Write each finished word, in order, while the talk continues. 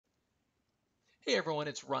Hey everyone,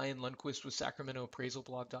 it's Ryan Lundquist with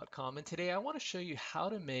SacramentoAppraisalBlog.com, and today I want to show you how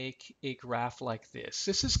to make a graph like this.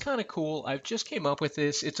 This is kind of cool. I've just came up with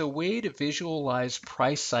this. It's a way to visualize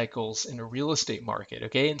price cycles in a real estate market.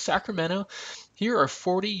 Okay, in Sacramento, here are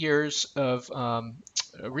 40 years of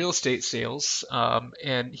real estate sales,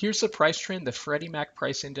 and here's the price trend, the Freddie Mac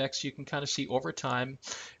price index. You can kind of see over time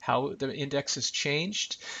how the index has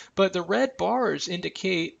changed. But the red bars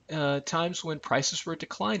indicate times when prices were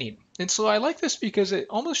declining. And so I like this because it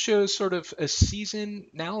almost shows sort of a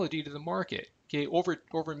seasonality to the market. Okay,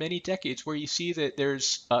 over many decades, where you see that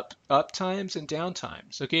there's up times and down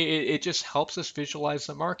times. Okay, it just helps us visualize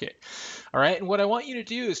the market. All right, and what I want you to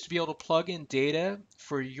do is to be able to plug in data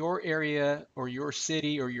for your area or your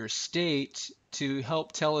city or your state to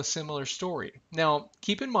help tell a similar story. Now,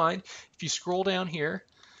 keep in mind, if you scroll down here,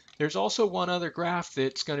 there's also one other graph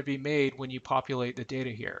that's going to be made when you populate the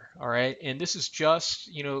data here, all right? And this is just,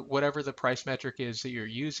 whatever the price metric is that you're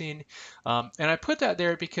using. And I put that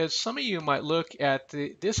there because some of you might look at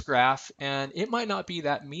this graph and it might not be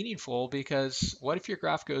that meaningful, because what if your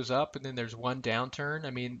graph goes up and then there's one downturn?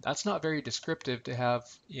 I mean, that's not very descriptive to have,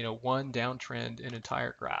 one downtrend in an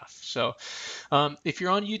entire graph. So if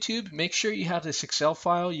you're on YouTube, make sure you have this Excel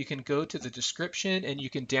file. You can go to the description and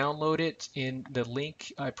you can download it in the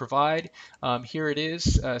link I provide. Here it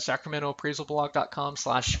is,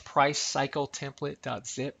 sacramentoappraisalblog.com/price cycle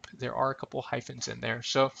template.zip. There are a couple hyphens in there.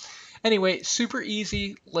 So anyway, super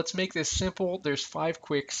easy. Let's make this simple. There's 5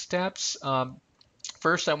 quick steps.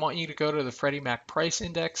 First, I want you to go to the Freddie Mac price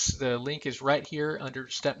index. The link is right here under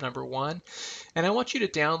step number 1. And I want you to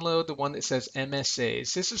download the one that says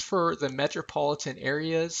MSAs. This is for the metropolitan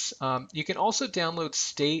areas. You can also download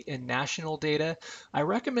state and national data. I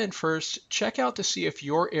recommend first check out to see if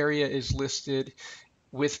your area is listed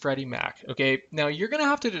with Freddie Mac. Okay, now you're going to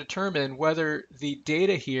have to determine whether the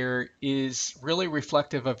data here is really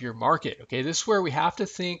reflective of your market. Okay, this is where we have to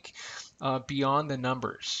think beyond the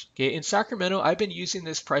numbers. Okay, in Sacramento, I've been using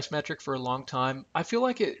this price metric for a long time. I feel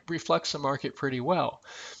like it reflects the market pretty well.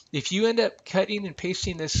 If you end up cutting and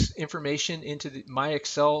pasting this information into my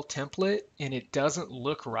Excel template and it doesn't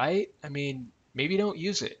look right, I mean, maybe don't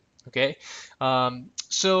use it. Okay,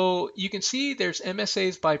 so you can see there's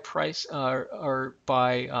MSAs by price or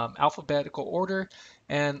by alphabetical order,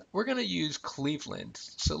 and we're going to use Cleveland.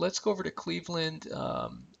 So let's go over to Cleveland,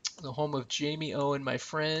 the home of Jamie Owen, my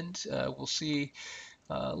friend. We'll see.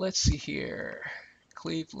 Let's see here.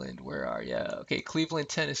 Cleveland, where are you? Okay, Cleveland,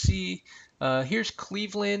 Tennessee. Here's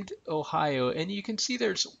Cleveland, Ohio, and you can see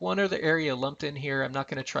there's one other area lumped in here. I'm not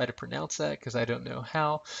going to try to pronounce that because I don't know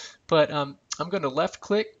how, but I'm going to left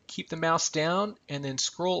click, keep the mouse down, and then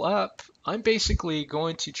scroll up. I'm basically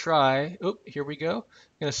going to try, oh, here we go. I'm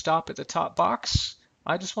going to stop at the top box.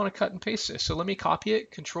 I just want to cut and paste this. So let me copy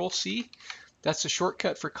it, Control C. That's a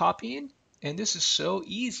shortcut for copying, and this is so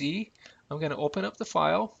easy. I'm going to open up the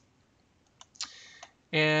file,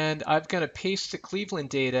 and I'm going to paste the Cleveland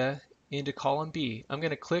data into column B. I'm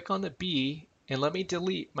going to click on the B and let me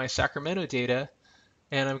delete my Sacramento data,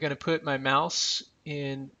 and I'm going to put my mouse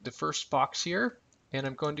in the first box here, and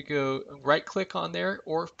I'm going to go right click on there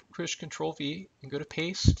or push Control V and go to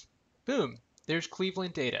paste. Boom, there's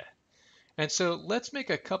Cleveland data. And so let's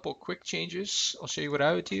make a couple quick changes. I'll show you what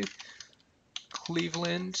I would do.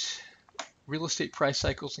 Cleveland real estate price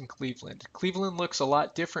cycles in Cleveland. Cleveland looks a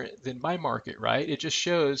lot different than my market, right? It just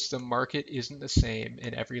shows the market isn't the same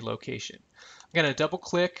in every location. I'm going to double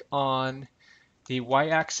click on the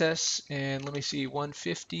y-axis and let me see,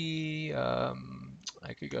 150. I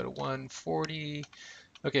could go to 140.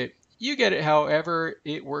 Okay, you get it however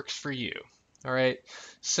it works for you. All right,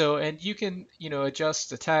 so and you can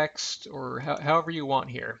adjust the text or however you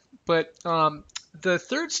want here. But the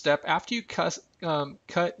third step after you cut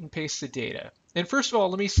and paste the data, and first of all,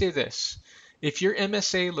 let me say this: if your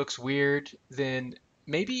MSA looks weird, then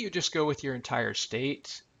maybe you just go with your entire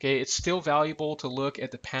state. Okay, it's still valuable to look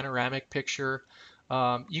at the panoramic picture.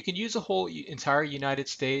 You can use the whole entire United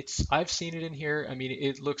States. I've seen it in here. I mean,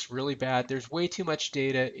 it looks really bad. There's way too much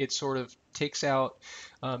data. It sort of takes out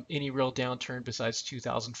any real downturn besides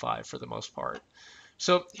 2005 for the most part.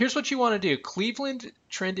 So here's what you want to do. Cleveland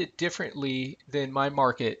trended differently than my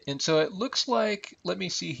market. And so it looks like, let me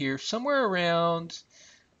see here, somewhere around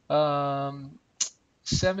um,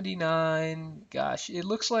 79, gosh, it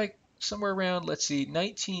looks like somewhere around, let's see,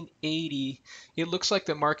 1980, it looks like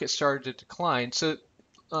the market started to decline. So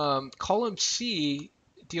column C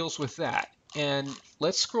deals with that. And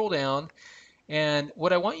let's scroll down. And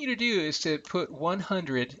what I want you to do is to put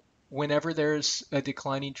 100 whenever there's a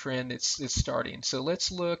declining trend it's starting. So let's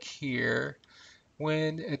look here.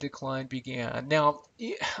 when a decline began. Now,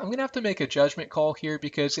 I'm going to have to make a judgment call here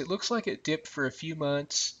because it looks like it dipped for a few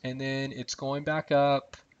months and then it's going back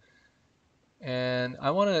up. And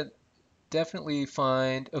I want to definitely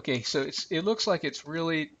find, okay, so it looks like it's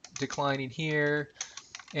really declining here.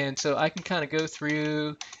 And so I can kind of go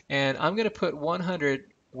through and I'm going to put 100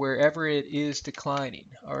 wherever it is declining.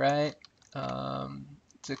 All right.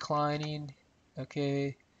 Declining.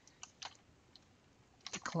 Okay.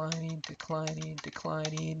 Declining, declining,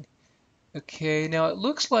 declining. Okay, now it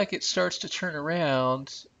looks like it starts to turn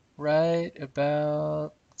around right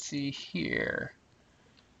about, let's see here.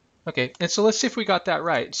 Okay, and so let's see if we got that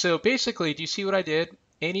right. So basically, do you see what I did?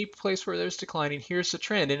 Any place where there's declining, here's the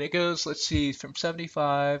trend. And it goes, let's see, from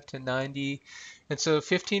 75 to 90. And so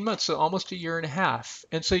 15 months, so almost a year and a half.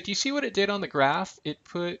 And so do you see what it did on the graph? It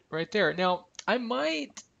put right there. Now, I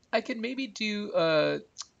could maybe do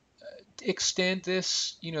extend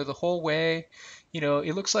this, the whole way.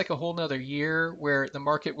 It looks like a whole nother year where the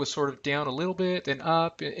market was sort of down a little bit, then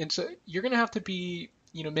up. And so you're going to have to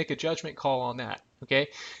make a judgment call on that. Okay.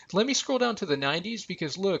 Let me scroll down to the 90s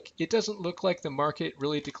because look, it doesn't look like the market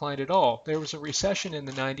really declined at all. There was a recession in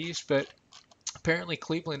the 90s, but apparently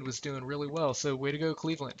Cleveland was doing really well. So way to go,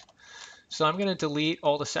 Cleveland. So I'm going to delete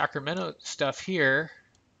all the Sacramento stuff here.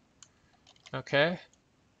 Okay.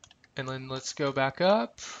 And then let's go back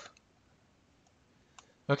up.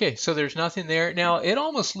 Okay, so there's nothing there. Now it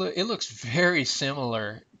looks very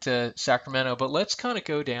similar to Sacramento, but let's kind of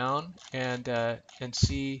go down and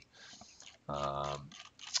see. Um,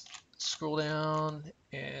 Scroll down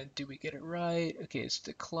and do we get it right? Okay, it's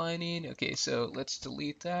declining. Okay, so let's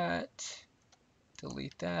delete that.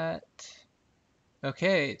 Delete that.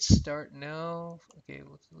 Okay, it's starting now. Okay,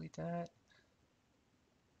 we'll delete that.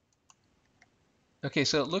 Okay,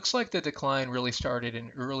 so it looks like the decline really started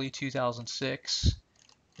in early 2006.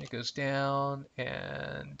 It goes down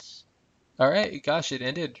and all right, gosh, it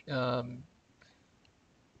ended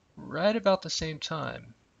right about the same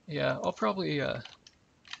time. Yeah, I'll probably, no,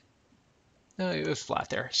 it was flat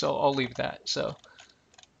there, so I'll leave that. So,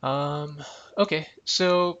 okay,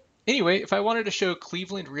 so anyway, if I wanted to show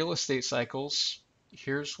Cleveland real estate cycles,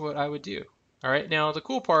 here's what I would do. All right, now the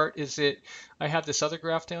cool part is that I have this other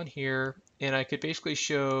graph down here, and I could basically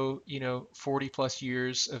show, 40 plus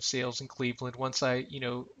years of sales in Cleveland once I,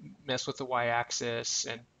 mess with the y-axis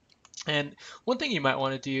and one thing you might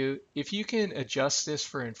want to do, if you can adjust this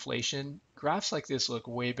for inflation, graphs like this look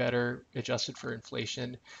way better adjusted for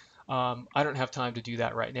inflation. I don't have time to do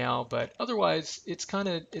that right now, but otherwise it's kind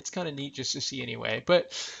of neat just to see anyway.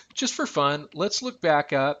 But just for fun, let's look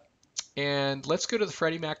back up and let's go to the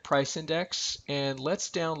Freddie Mac price index and let's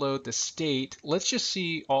download the state. Let's just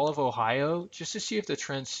see all of Ohio just to see if the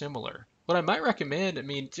trend's similar. What I might recommend, I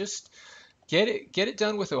mean, just get it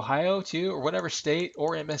done with Ohio too, or whatever state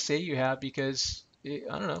or MSA you have, because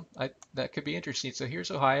I don't know, that could be interesting. So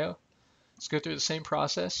here's Ohio. Let's go through the same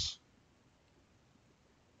process.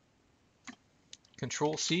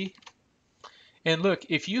 Control C. And look,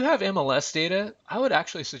 if you have MLS data, I would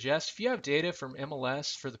actually suggest if you have data from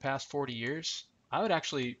MLS for the past 40 years, I would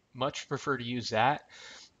actually much prefer to use that.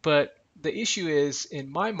 But the issue is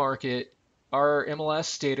in my market, our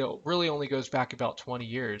MLS data really only goes back about 20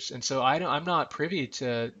 years. And so I'm not privy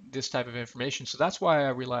to this type of information. So that's why I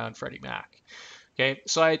rely on Freddie Mac. Okay,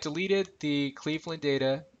 so I deleted the Cleveland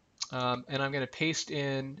data and I'm going to paste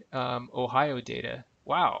in Ohio data.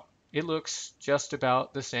 Wow, it looks just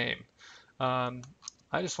about the same. Um,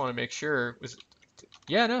 I just want to make sure.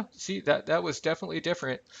 Yeah, no, see that was definitely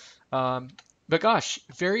different. Um, but gosh,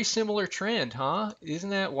 very similar trend, huh? Isn't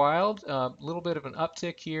that wild? A little bit of an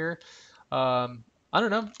uptick here. I don't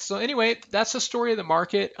know. So anyway, that's the story of the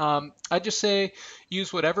market. I just say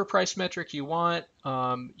use whatever price metric you want.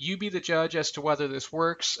 You be the judge as to whether this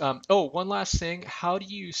works. Oh, one last thing. How do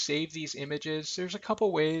you save these images? There's a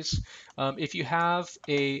couple ways. If you have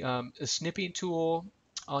a snipping tool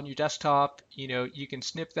on your desktop, you can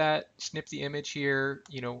snip the image here,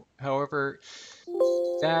 however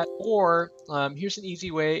that, or here's an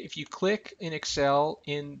easy way. If you click in Excel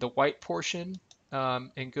in the white portion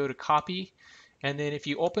and go to copy, and then if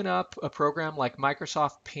you open up a program like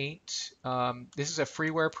Microsoft Paint, this is a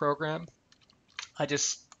freeware program. I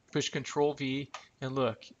just push Control V and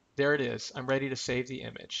look, there it is. I'm ready to save the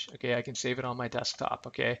image. Okay, I can save it on my desktop.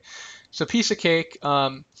 Okay, so piece of cake.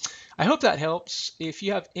 I hope that helps. If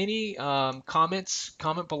you have any comments,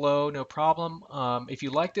 comment below, no problem. If you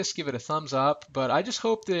like this, give it a thumbs up. But I just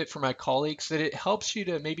hope that for my colleagues that it helps you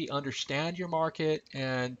to maybe understand your market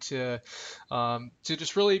and to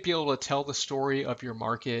just really be able to tell the story of your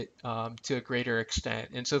market to a greater extent.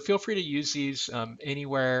 And so feel free to use these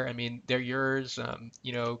anywhere. I mean, they're yours.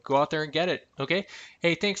 Go out there and get it. Okay.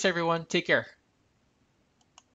 Hey, thanks everyone. Take care.